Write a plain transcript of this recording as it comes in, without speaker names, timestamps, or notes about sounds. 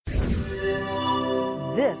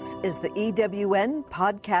This is the EWN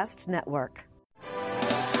Podcast Network.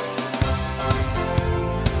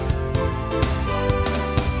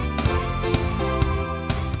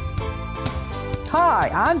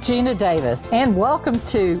 Hi, I'm Gina Davis, and welcome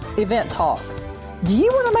to Event Talk. Do you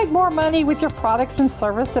want to make more money with your products and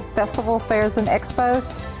service at festivals, fairs, and expos?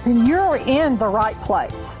 Then you're in the right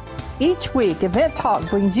place. Each week, Event Talk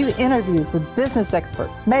brings you interviews with business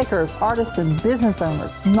experts, makers, artists, and business owners,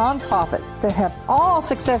 nonprofits that have all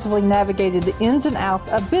successfully navigated the ins and outs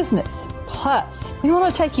of business. Plus, we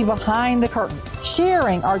want to take you behind the curtain,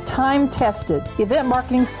 sharing our time-tested event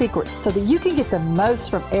marketing secrets so that you can get the most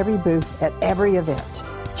from every booth at every event.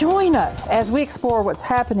 Join us as we explore what's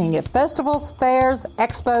happening at festivals, fairs,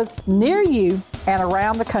 expos near you and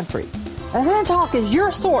around the country. Event Talk is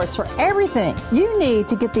your source for everything you need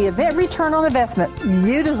to get the event return on investment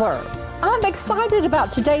you deserve. I'm excited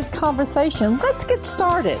about today's conversation. Let's get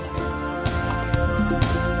started.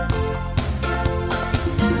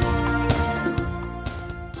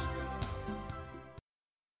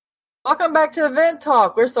 Welcome back to Event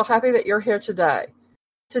Talk. We're so happy that you're here today.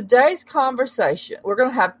 Today's conversation, we're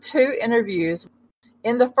going to have two interviews.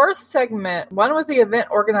 In the first segment, one with the event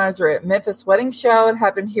organizer at Memphis Wedding Show. It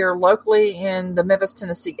happened here locally in the Memphis,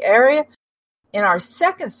 Tennessee area. In our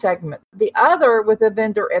second segment, the other with a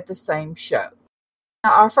vendor at the same show.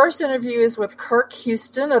 Now, our first interview is with Kirk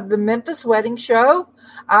Houston of the Memphis Wedding Show.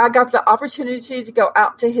 I got the opportunity to go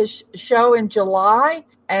out to his show in July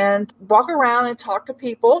and walk around and talk to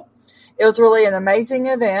people. It was really an amazing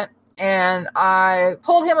event, and I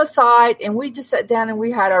pulled him aside, and we just sat down and we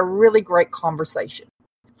had a really great conversation.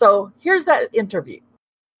 So here's that interview.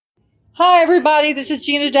 Hi, everybody. This is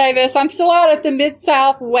Gina Davis. I'm still out at the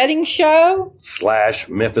Mid-South Wedding Show /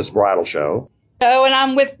 Memphis Bridal Show. And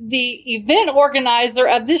I'm with the event organizer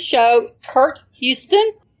of this show, Kirk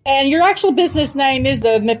Houston. And your actual business name is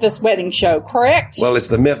the Memphis Wedding Show, correct? Well,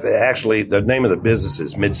 it's actually, the name of the business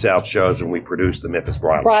is Mid-South Shows, and we produce the Memphis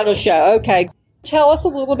Bridal Show. Okay. Tell us a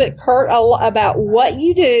little bit, Kurt, about what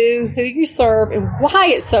you do, who you serve, and why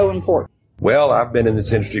it's so important. Well, I've been in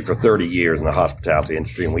this industry for 30 years in the hospitality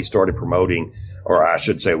industry, and we started producing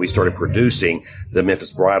the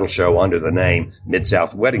Memphis Bridal Show under the name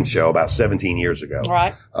Mid-South Wedding Show about 17 years ago.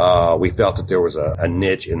 Right. We felt that there was a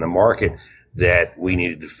niche in the market that we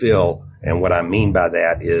needed to fill. And what I mean by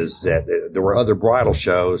that is that there were other bridal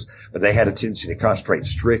shows, but they had a tendency to concentrate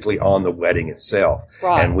strictly on the wedding itself.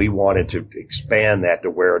 Right. And we wanted to expand that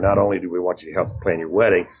to where not only do we want you to help plan your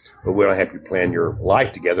wedding, but we'll help you plan your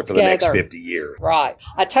life together for the next 50 years. Right.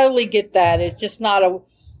 I totally get that. It's just not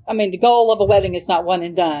the goal of a wedding is not one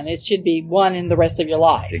and done. It should be one in the rest of your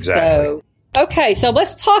life. Exactly. So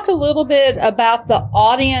let's talk a little bit about the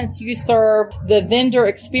audience you serve, the vendor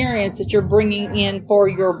experience that you're bringing in for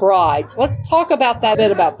your brides. Let's talk about that a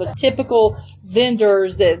bit, about the typical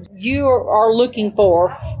vendors that you are looking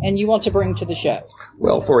for and you want to bring to the show.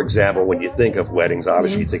 Well, for example, when you think of weddings,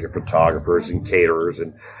 obviously you think of photographers and caterers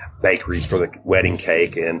and bakeries for the wedding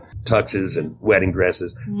cake and tuxes and wedding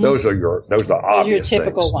dresses. Mm-hmm. Those are the obvious your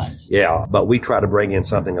typical things. Ones. Yeah, but we try to bring in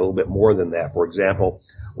something a little bit more than that. For example,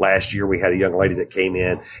 last year we had a young lady that came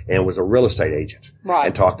in and was a real estate agent. Right.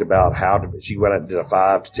 And talked about she went out and did a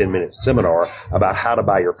 5 to 10 minute seminar about how to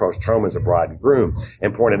buy your first home as a bride and groom,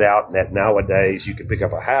 and pointed out that nowadays you can pick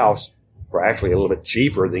up a house for actually a little bit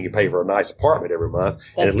cheaper than you pay for a nice apartment every month.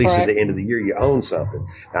 And at least at the end of the year, you own something.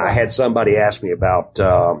 Now, I had somebody ask me about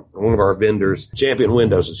one of our vendors, Champion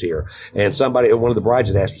Windows is here. And one of the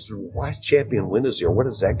brides had asked me, why is Champion Windows here? What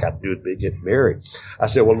does that got to do with getting married? I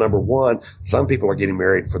said, well, number one, some people are getting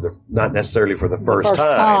married not necessarily for the first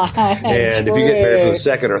time. And if you get married for the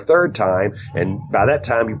second or third time, and by that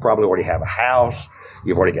time, you probably already have a house,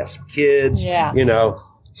 you've already got some kids,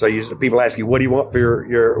 So people ask you, what do you want for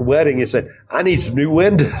your wedding? You said, I need some new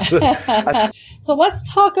windows. So let's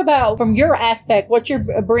talk about, from your aspect, what you're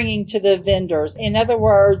bringing to the vendors. In other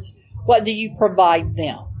words, what do you provide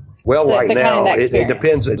them? Well, right now, it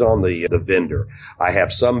depends on the vendor. I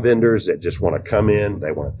have some vendors that just want to come in,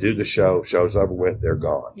 they want to do the show's over with, they're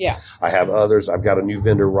gone. Yeah. I have others. I've got a new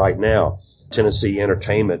vendor right now, Tennessee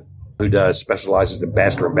Entertainment, who specializes in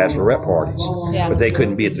bachelor and bachelorette parties, but they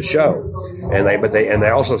couldn't be at the show, and they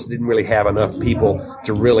also didn't really have enough people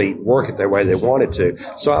to really work it the way they wanted to.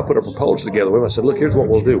 So I put a proposal together with them. I said, look, here's what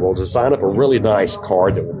we'll do. We'll design up a really nice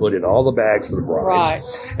card that we'll put in all the bags for the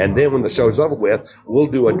brides, and then when the show's over with, we'll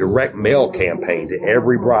do a direct mail campaign to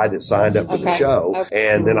every bride that signed up for the show,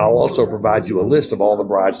 and then I'll also provide you a list of all the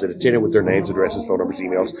brides that attended with their names, addresses, phone numbers,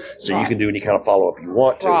 emails, so you can do any kind of follow up you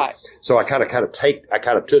want to. So I kind of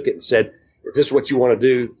took it and said, if this is what you want to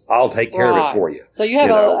do, I'll take care of it for you. So you have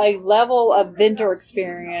a level of vendor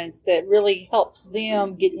experience that really helps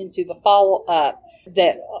them get into the follow-up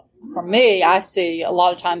that, for me, I see a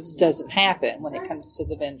lot of times doesn't happen when it comes to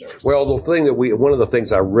the vendors. Well, one of the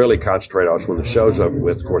things I really concentrate on is when the show's over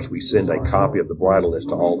with, of course, we send a copy of the bridal list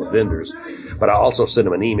to all the vendors, but I also send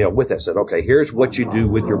them an email with that. Said, okay, here's what you do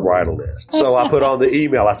with your bridal list. So I put on the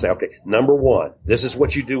email, I say, okay, number 1, this is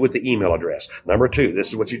what you do with the email address. Number 2, this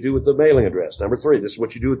is what you do with the mailing address. Number 3, this is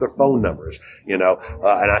what you do with the phone numbers, and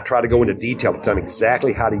I try to go into detail to tell them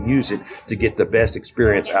exactly how to use it to get the best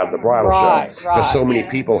experience out of the bridal show. Because so many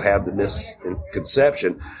people have the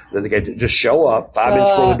misconception that they can just show up 5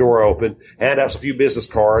 minutes before the door open, hand out a few business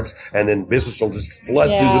cards, and then business will just flood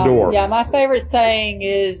through the door. Yeah, my favorite saying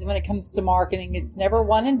is when it comes to marketing, it's never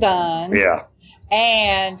one and done. Yeah.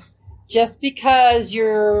 And just because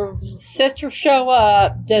you set your show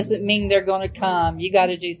up doesn't mean they're going to come. You got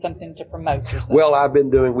to do something to promote yourself. Well,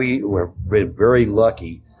 we've been very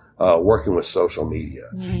lucky working with social media.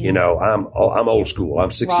 Mm-hmm. I'm old school.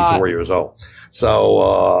 I'm 64 years old.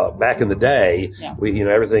 So back in the day,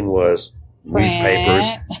 everything was newspapers,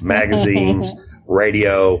 magazines,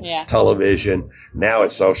 radio, television. Now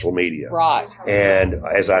it's social media. Right. And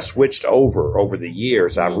as I switched over the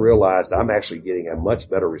years, I realized I'm actually getting a much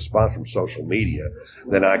better response from social media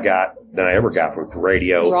than I ever got from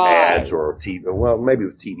radio ads or TV. Well, maybe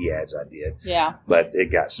with TV ads I did. Yeah. But it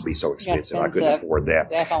got to be so expensive. I couldn't afford that.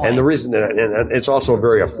 Definitely. And the reason and it's also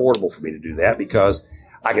very affordable for me to do that because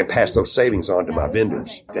I can pass those savings on to my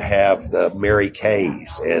vendors to have the Mary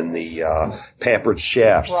Kays and the Pampered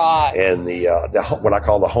Chefs and the what I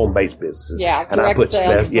call the home-based businesses. Yeah, and I put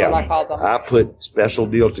I call them. I put special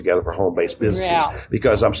deals together for home-based businesses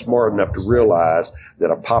because I'm smart enough to realize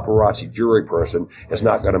that a paparazzi jewelry person is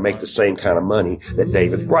not going to make the same kind of money that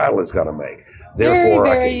David's Bridal is going to make. Therefore,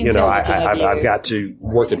 I've got to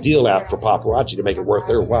work a deal out for paparazzi to make it worth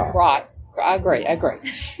their while. Right. I agree.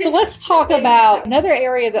 So let's talk about another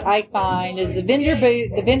area that I find is the vendor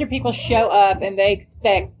booth. The vendor people show up and they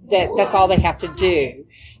expect that that's all they have to do.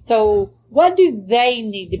 So what do they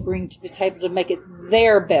need to bring to the table to make it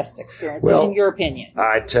their best experience, in your opinion?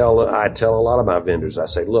 I tell a lot of my vendors, I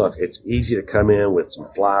say, look, it's easy to come in with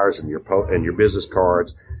some flyers and your business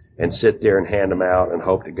cards and sit there and hand them out and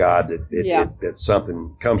hope to God that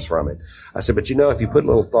something comes from it. I said, but if you put a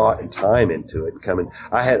little thought and time into it,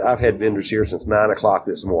 I've had vendors here since 9:00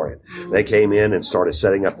 this morning. Mm-hmm. They came in and started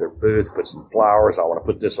setting up their booth, put some flowers. I want to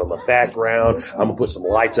put this on the background. I'm going to put some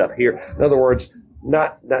lights up here. In other words,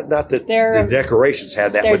 not that the decorations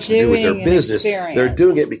had that much to do with their business. They're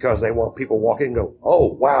doing it because they want people to walk in and go,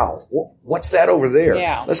 oh, wow, what's that over there?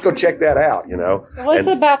 Yeah. Let's go check that out, Well, it's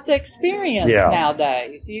about the experience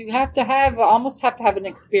nowadays. You have to have an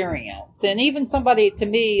experience. And even somebody, to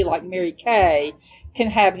me, like Mary Kay, can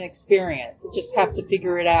have an experience. They just have to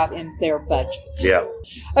figure it out in their budget. Yeah.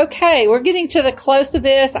 Okay, we're getting to the close of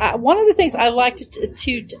this. One of the things I like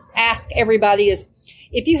to ask everybody is,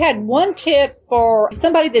 if you had one tip for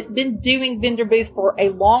somebody that's been doing vendor booths for a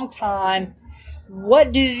long time,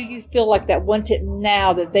 what do you feel like that one tip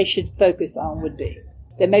now that they should focus on would be?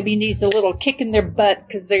 That maybe needs a little kick in their butt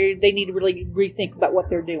because they need to really rethink about what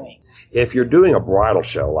they're doing. If you're doing a bridal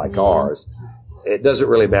show like ours, it doesn't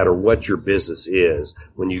really matter what your business is.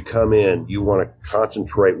 When you come in, you want to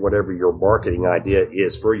concentrate whatever your marketing idea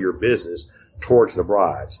is for your business towards the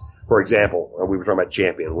brides. For example, we were talking about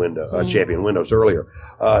Champion Windows earlier.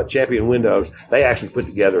 Champion Windows, they actually put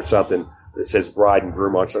together something that says bride and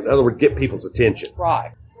groom on. So in other words, get people's attention.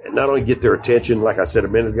 Right. And not only get their attention, like I said a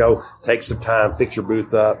minute ago, take some time, fix your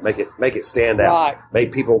booth up, make it stand out. Right.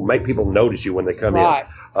 Make people notice you when they come in.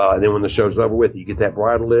 And then when the show's over with, you get that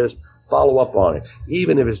bridal list, follow up on it.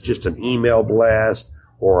 Even if it's just an email blast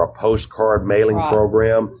or a postcard mailing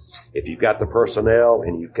program, if you've got the personnel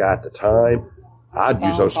and you've got the time, I'd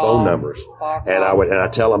use those phone numbers. And I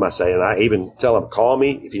tell them, I even tell them, call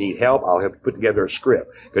me if you need help. I'll help you put together a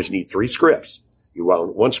script because you need 3 scripts. You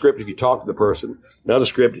want one script if you talk to the person, another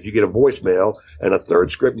script if you get a voicemail, and a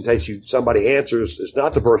third script in case somebody answers. It's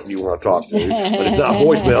not the person you want to talk to, but it's not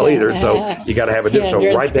voicemail either. So you got to have a different.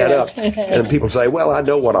 So write that up. And people say, well, I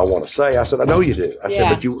know what I want to say. I said, I know you do. I said,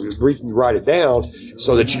 but you write it down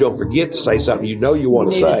so that you don't forget to say something you know you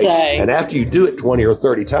want to say. And after you do it 20 or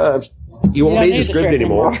 30 times, you won't need the script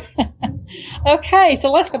anymore. Okay,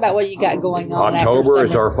 so let's talk about what you got going on. October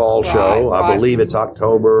is our fall show. I believe it's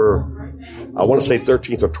October, I want to say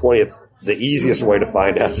 13th or 20th the easiest way to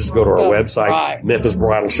find out is just go to our website,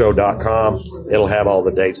 memphisbridalshow.com. It'll have all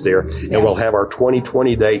the dates there. And we'll have our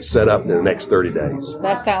 2020 dates set up in the next 30 days.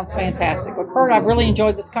 That sounds fantastic. Well, Kurt, I've really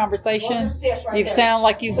enjoyed this conversation. You sound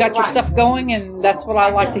like you've got your stuff going, and that's what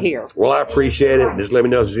I like to hear. Well, I appreciate it. Just let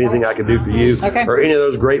me know if there's anything I can do for you or any of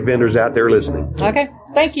those great vendors out there listening. Okay.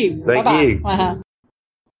 Thank you. Thank Bye-bye. you. Uh-huh.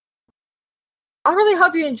 I really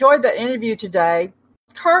hope you enjoyed that interview today.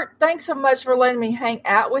 Kurt, thanks so much for letting me hang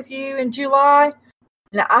out with you in July.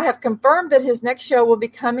 Now, I have confirmed that his next show will be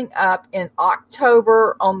coming up in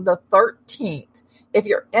October on the 13th. If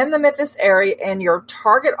you're in the Memphis area and your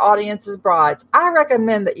target audience is brides, I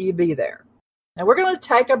recommend that you be there. Now, we're going to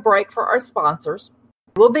take a break for our sponsors.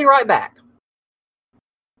 We'll be right back.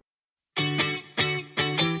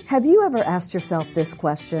 Have you ever asked yourself this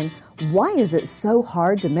question? Why is it so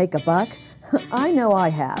hard to make a buck? I know I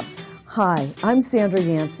have. Hi, I'm Sandra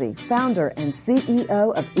Yancey, founder and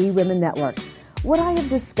CEO of eWomen Network. What I have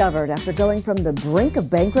discovered after going from the brink of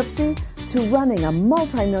bankruptcy to running a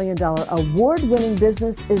multi-million-dollar award-winning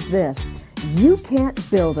business is this. You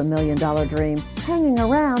can't build $1 million dream hanging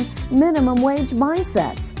around minimum wage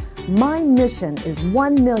mindsets. My mission is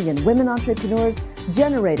 1 million women entrepreneurs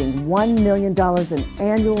generating $1 million in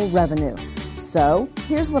annual revenue. So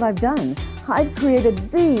here's what I've done. I've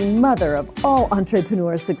created the mother of all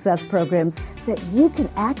entrepreneur success programs that you can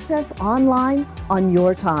access online on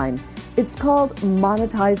your time. It's called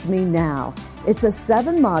Monetize Me Now. It's a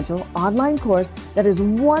 7-module online course that is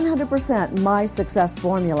 100% my success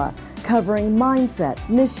formula, covering mindset,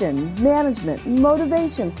 mission, management,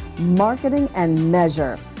 motivation, marketing, and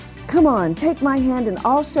measure. Come on, take my hand and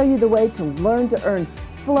I'll show you the way to learn to earn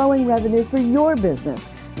flowing revenue for your business.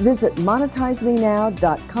 Visit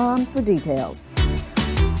monetizemenow.com for details.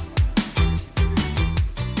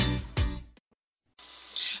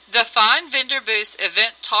 The Find Vendor Boost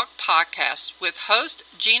Event Talk podcast with host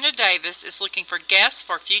Gina Davis is looking for guests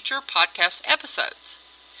for future podcast episodes.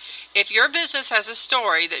 If your business has a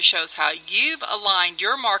story that shows how you've aligned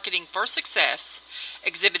your marketing for success,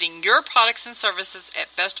 exhibiting your products and services at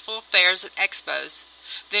festival, fairs, and expos,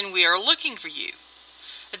 then we are looking for you.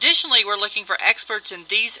 Additionally, we're looking for experts in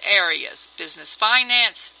these areas: business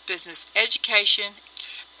finance, business education,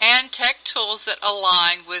 and tech tools that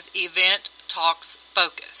align with Event Talk's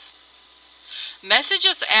focus. Message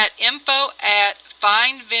us at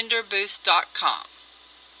info@findvendorboost.com.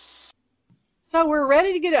 So we're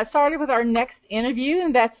ready to get started with our next interview,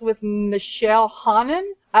 and that's with Michelle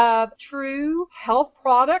Honnen of Tru Health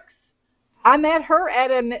Products. I met her at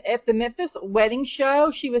the Memphis wedding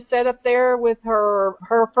show. She was set up there with her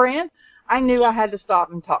friend. I knew I had to stop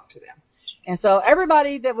and talk to them. And so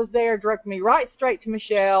everybody that was there directed me right straight to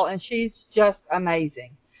Michelle, and she's just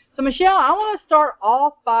amazing. So, Michelle, I want to start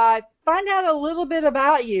off by find out a little bit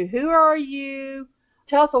about you. Who are you?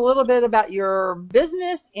 Tell us a little bit about your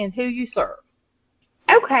business and who you serve.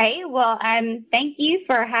 Okay. Well, thank you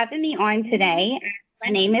for having me on today. My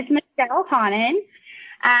name is Michelle Honnen.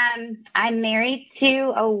 I'm married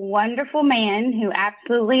to a wonderful man who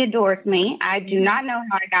absolutely adores me. I do not know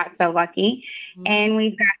how I got so lucky. And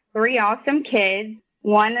we've got 3 awesome kids,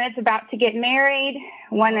 one that's about to get married,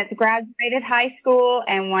 one that's graduated high school,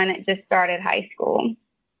 and one that just started high school.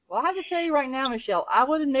 Well, I have to tell you right now, Michelle, I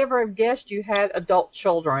would have never have guessed you had adult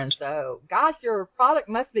children. So, gosh, your product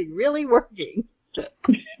must be really working.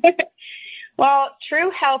 Well, Tru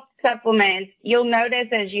Health supplements, you'll notice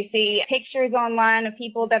as you see pictures online of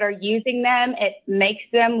people that are using them, it makes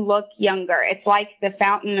them look younger. It's like the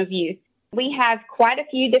fountain of youth. We have quite a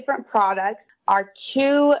few different products. Our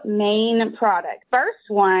 2 main products. First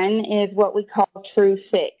one is what we call Tru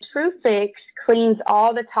Fix. Tru Fix cleans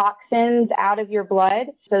all the toxins out of your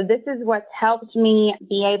blood. So this is what's helped me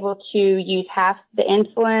be able to use half the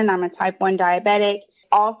insulin. I'm a type 1 diabetic.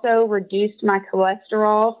 Also reduced my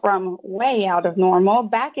cholesterol from way out of normal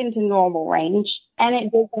back into normal range. And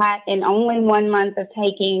it did that in only 1 month of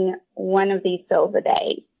taking one of these pills a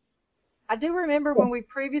day. I do remember when we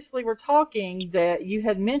previously were talking that you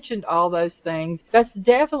had mentioned all those things. That's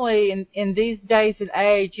definitely in these days and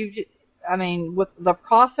age, with the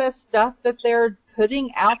processed stuff that they're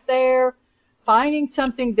putting out there, finding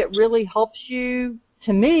something that really helps you,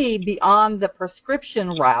 to me, beyond the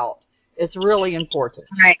prescription route is really important.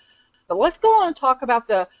 Right. So let's go on and talk about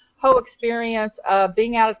the whole experience of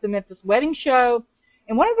being out at the Memphis wedding show.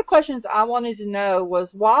 And one of the questions I wanted to know was,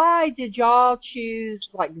 why did y'all choose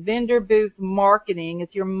vendor booth marketing as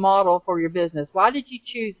your model for your business? Why did you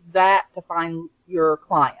choose that to find your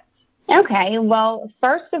clients? Okay. Well,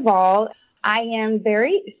 first of all, I am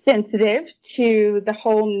very sensitive to the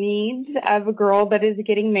whole needs of a girl that is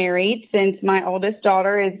getting married, since my oldest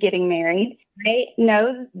daughter is getting married. I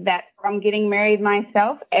know that from getting married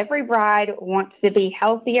myself, every bride wants to be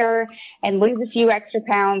healthier and lose a few extra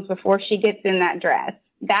pounds before she gets in that dress.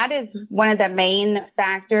 That is one of the main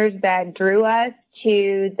factors that drew us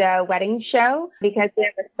to the wedding show, because we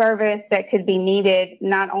have a service that could be needed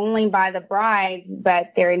not only by the bride,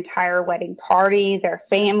 but their entire wedding party, their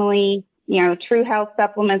family. You know, Tru Health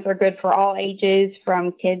supplements are good for all ages,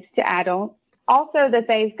 from kids to adults. Also, that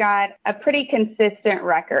they've got a pretty consistent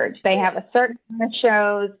record. They have a certain amount of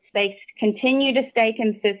shows. They continue to stay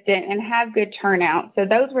consistent and have good turnout. So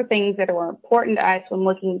those were things that were important to us when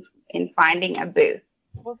looking and finding a booth.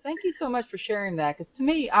 Well, thank you so much for sharing that, because to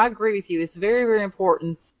me, I agree with you. It's very, very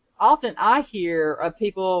important. Often I hear of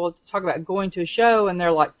people talk about going to a show, and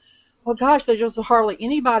they're like, well, gosh, there's just hardly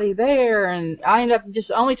anybody there, and I end up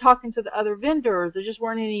just only talking to the other vendors. There just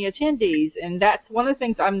weren't any attendees, and that's one of the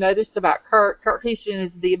things I've noticed about Kirk. Kirk Houston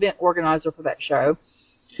is the event organizer for that show.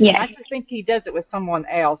 Yes. I actually think he does it with someone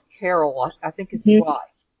else, Carol, I think is his wife.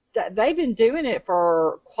 They've been doing it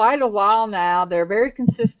for quite a while now. They're very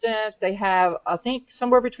consistent. They have, I think,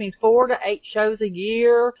 somewhere between 4 to 8 shows a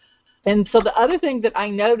year. And so the other thing that I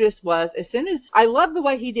noticed was, as soon as I love the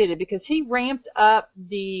way he did it, because he ramped up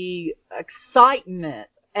the excitement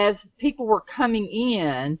as people were coming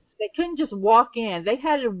in. They couldn't just walk in. They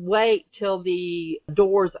had to wait till the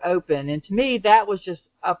doors open. And to me, that was just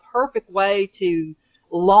a perfect way to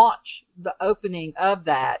launch the opening of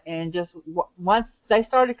that. And just once they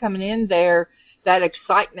started coming in there, that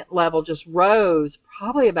excitement level just rose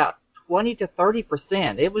probably about 20 to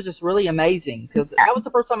 30%. It was just really amazing, because that was the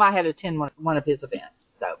first time I had to attend one of his events.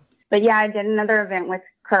 So, but yeah, I did another event with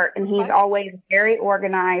Kurt, and he's always very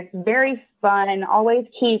organized, very fun, always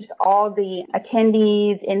keeps all the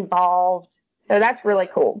attendees involved. So that's really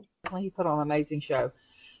cool. He put on an amazing show.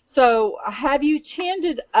 So have you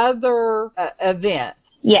attended other events?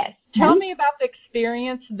 Yes. Tell me about the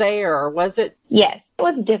experience there. Was it? Yes, it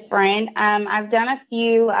was different. I've done a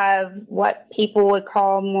few of what people would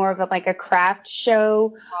call more of a craft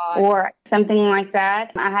show or something like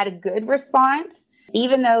that. I had a good response,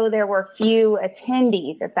 even though there were few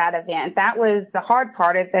attendees at that event. That was the hard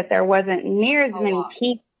part, is that there wasn't near as many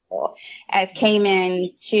people as came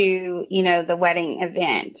in to, the wedding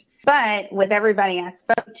event. But with everybody I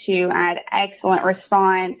spoke to, I had excellent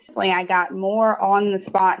response. I got more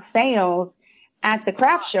on-the-spot sales at the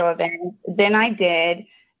craft show event than I did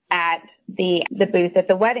at the booth at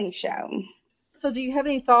the wedding show. So do you have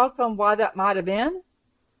any thoughts on why that might have been?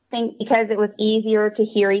 I think because it was easier to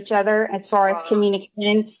hear each other as far as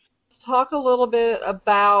communication. Talk a little bit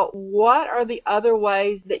about what are the other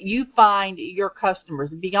ways that you find your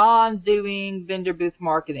customers beyond doing vendor booth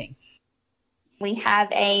marketing. We have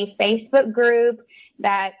a Facebook group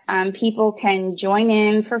that people can join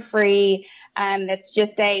in for free. That's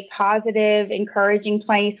just a positive, encouraging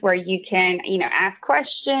place where you can, ask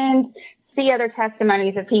questions, see other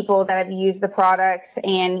testimonies of people that have used the products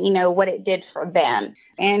and, what it did for them.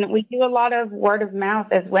 And we do a lot of word of mouth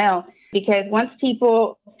as well, because once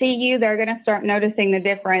people see you, they're going to start noticing the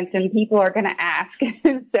difference, and people are going to ask.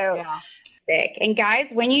 And guys,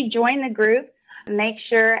 when you join the group, make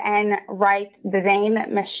sure and write the name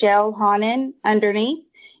Michelle Honnen underneath.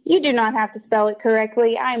 You do not have to spell it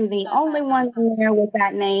correctly. I'm the only one in there with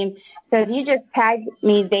that name. So if you just tag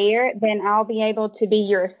me there, then I'll be able to be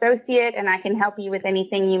your associate, and I can help you with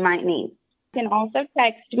anything you might need. You can also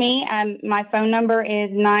text me. My phone number is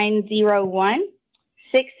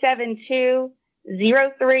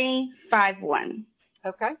 901-672-0351.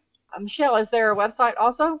 Okay. Michelle, is there a website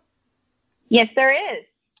also? Yes, there is.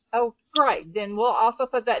 Oh, great. Then we'll also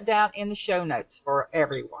put that down in the show notes for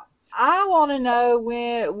everyone. I want to know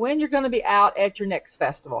when you're going to be out at your next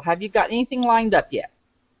festival. Have you got anything lined up yet?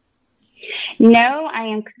 No, I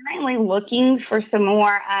am currently looking for some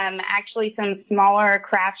more, actually some smaller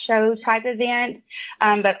craft show type events,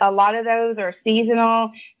 but a lot of those are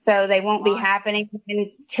seasonal, so they won't be happening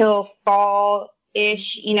until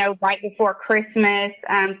fall-ish, right before Christmas,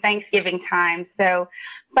 Thanksgiving time. So,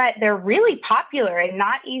 but they're really popular and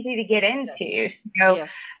not easy to get into. So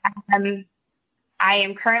I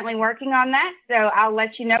am currently working on that, so I'll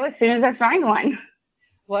let you know as soon as I find one.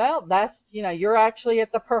 Well, that's, you're actually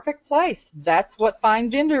at the perfect place. That's what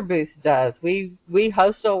Find Vendor Booth does. We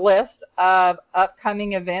host a list of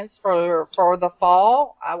upcoming events for the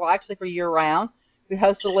fall, actually for year-round. We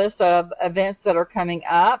host a list of events that are coming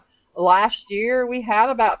up. Last year, we had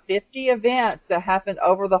about 50 events that happened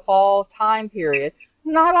over the fall time period.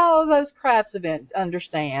 Not all of those crafts events,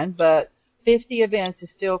 understand, but 50 events is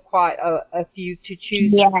still quite a few to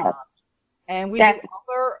choose from. And we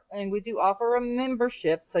do offer a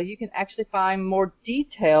membership, so you can actually find more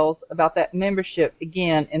details about that membership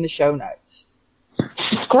again in the show notes.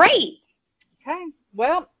 Great. Okay.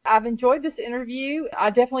 Well, I've enjoyed this interview. I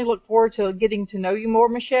definitely look forward to getting to know you more,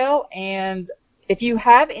 Michelle. And if you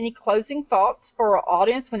have any closing thoughts for our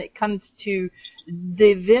audience when it comes to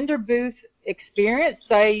the vendor booth experience,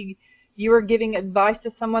 say you were giving advice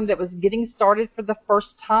to someone that was getting started for the first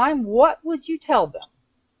time, what would you tell them?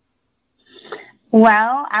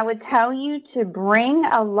 Well, I would tell you to bring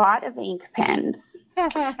a lot of ink pens.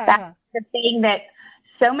 That's the thing that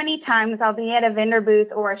so many times I'll be at a vendor booth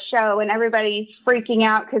or a show and everybody's freaking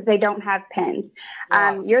out because they don't have pens.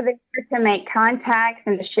 Wow. You're there to make contacts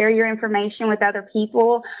and to share your information with other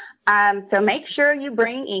people. So make sure you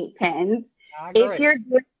bring ink pens. If you're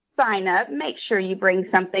doing sign up, make sure you bring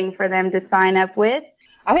something for them to sign up with.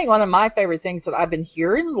 I think one of my favorite things that I've been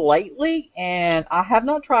hearing lately, and I have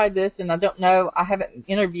not tried this, and I don't know, I haven't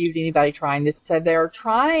interviewed anybody trying this, so they're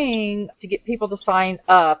trying to get people to sign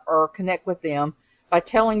up or connect with them by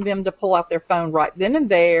telling them to pull out their phone right then and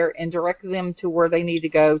there and direct them to where they need to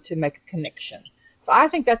go to make a connection. So I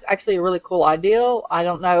think that's actually a really cool idea. I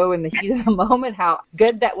don't know in the heat of the moment how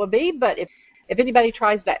good that would be, but if anybody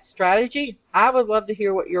tries that strategy, I would love to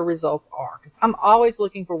hear what your results are. Because I'm always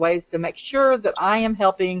looking for ways to make sure that I am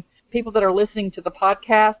helping people that are listening to the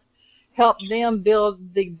podcast, help them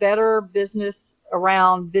build the better business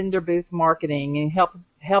around vendor booth marketing and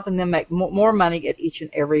helping them make more money at each and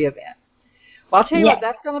every event. Well, I'll tell you what,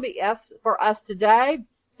 that's going to be for us today.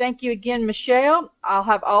 Thank you again, Michelle. I'll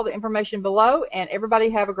have all the information below, and everybody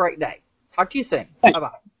have a great day. Talk to you soon.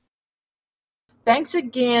 Bye-bye. Thanks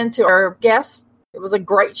again to our guests. It was a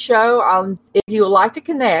great show. If you would like to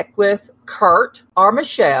connect with Kurt or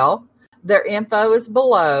Michelle, their info is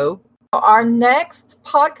below. Our next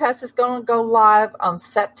podcast is going to go live on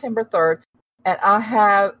September 3rd, and I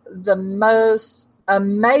have the most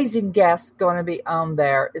amazing guest going to be on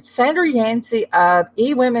there. It's Sandra Yancey of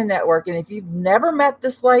eWomen Network, and if you've never met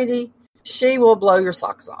this lady, she will blow your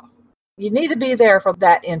socks off. You need to be there for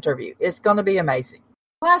that interview. It's going to be amazing.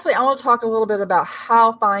 Lastly, I want to talk a little bit about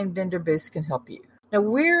how Find Vendor Booths can help you. Now,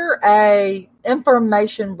 we're a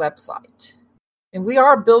information website, and we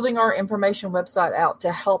are building our information website out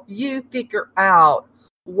to help you figure out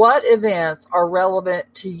what events are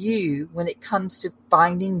relevant to you when it comes to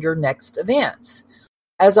finding your next events.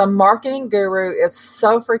 As a marketing guru, it's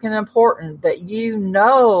so freaking important that you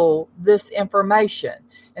know this information.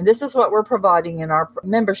 And this is what we're providing in our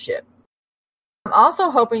membership. I'm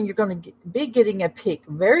also hoping you're going to be getting a peek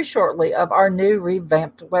very shortly of our new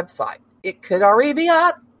revamped website. It could already be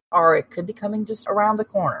up, or it could be coming just around the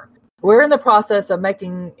corner. We're in the process of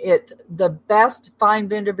making it the best Find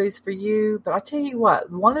Vendor Booths for you. But I tell you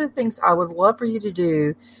what, one of the things I would love for you to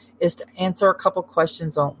do is to answer a couple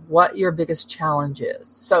questions on what your biggest challenge is.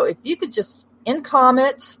 So if you could just, in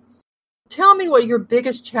comments, tell me what your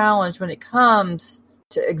biggest challenge when it comes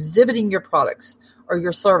to exhibiting your products or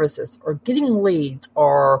your services or getting leads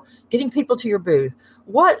or getting people to your booth.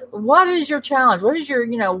 What is your challenge? What is your,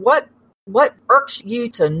 what irks you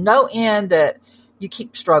to no end that you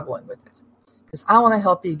keep struggling with it? Because I want to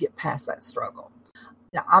help you get past that struggle.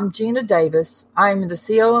 Now, I'm Gina Davis. I'm the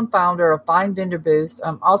CEO and founder of Find Vendor Booths.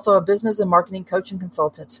 I'm also a business and marketing coach and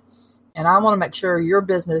consultant. And I want to make sure your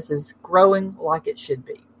business is growing like it should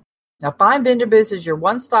be. Now, Find Vendor Booths is your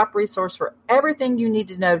one-stop resource for everything you need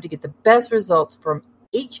to know to get the best results from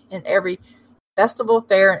each and every festival,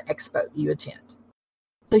 fair, and expo you attend.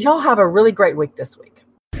 So y'all have a really great week this week.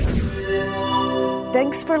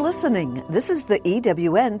 Thanks for listening. This is the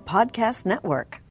EWN Podcast Network.